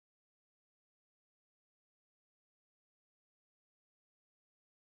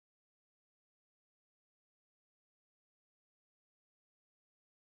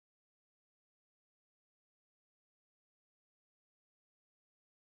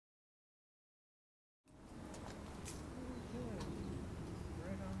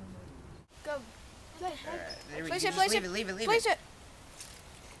Place it. Leave it. Place it.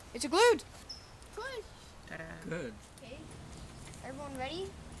 It's glued. Good. Ta-da. Good. Okay. Everyone ready?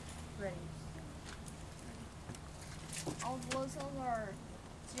 Ready. All the load cells are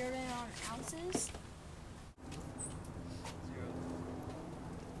zeroed in on ounces. 0.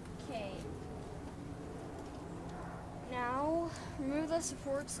 Okay. Now remove the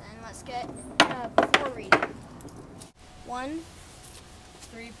supports and let's get a before reading. 1,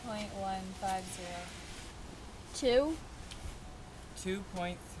 3.150. 2,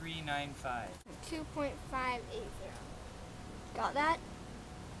 2.395. 2.580. Got that?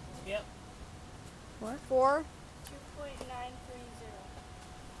 Yep. What? 4. 2.930.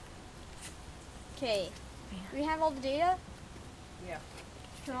 Okay. Do we have all the data? Yeah.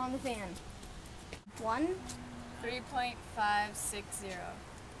 Turn on the fan. 1, 3.560.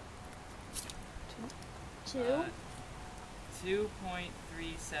 2,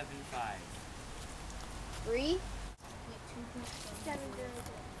 2.375. 3,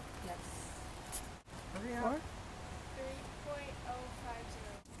 Yes.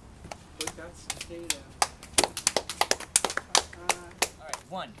 3.050. We got some data. Alright,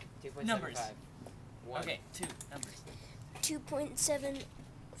 1. Numbers. 1. Okay, 2. Numbers. 2.735.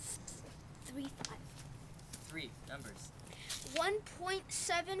 3. Numbers.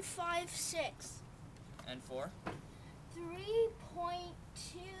 1.756. And 4. 3.25.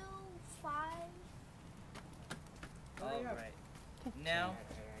 Alright. Now,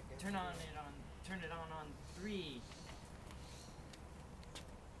 turn it on 3.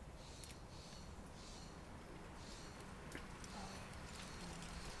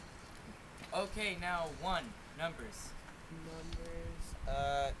 Okay, now 1. Numbers.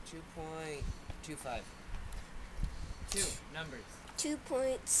 2.25. 2. Numbers.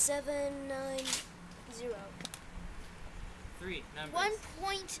 2.790. 3. Numbers.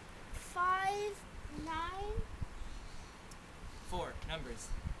 1.59. 4. Numbers.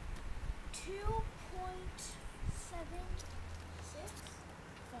 2.76.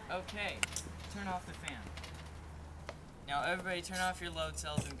 Okay, turn off the fan. Now everybody turn off your load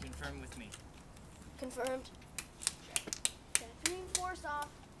cells and confirm with me. Confirmed. Okay. 3 and 4 off.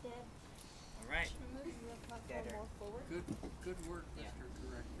 Dead. Alright. Good work, Mr.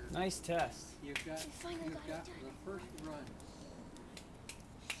 Director. Nice test. You've got finally got it the done. first run.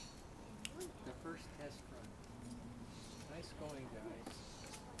 The first test run. Nice going, guys.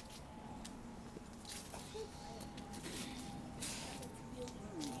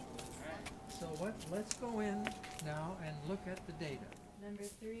 So let's go in now and look at the data. Number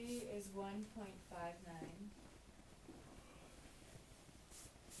 3 is 1.59.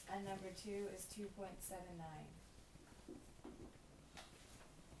 And number 2 is 2.79.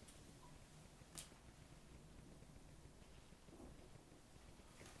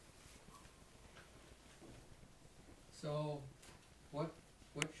 So what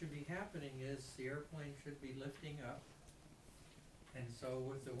should be happening is the airplane should be lifting up, and so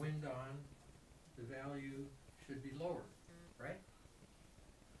with the wind on, the value should be lower, right?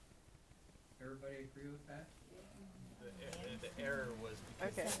 Everybody agree with that? The error was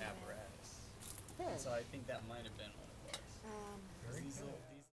because Okay. of the apparatus. So I think that might have been one of ours. Very These good. little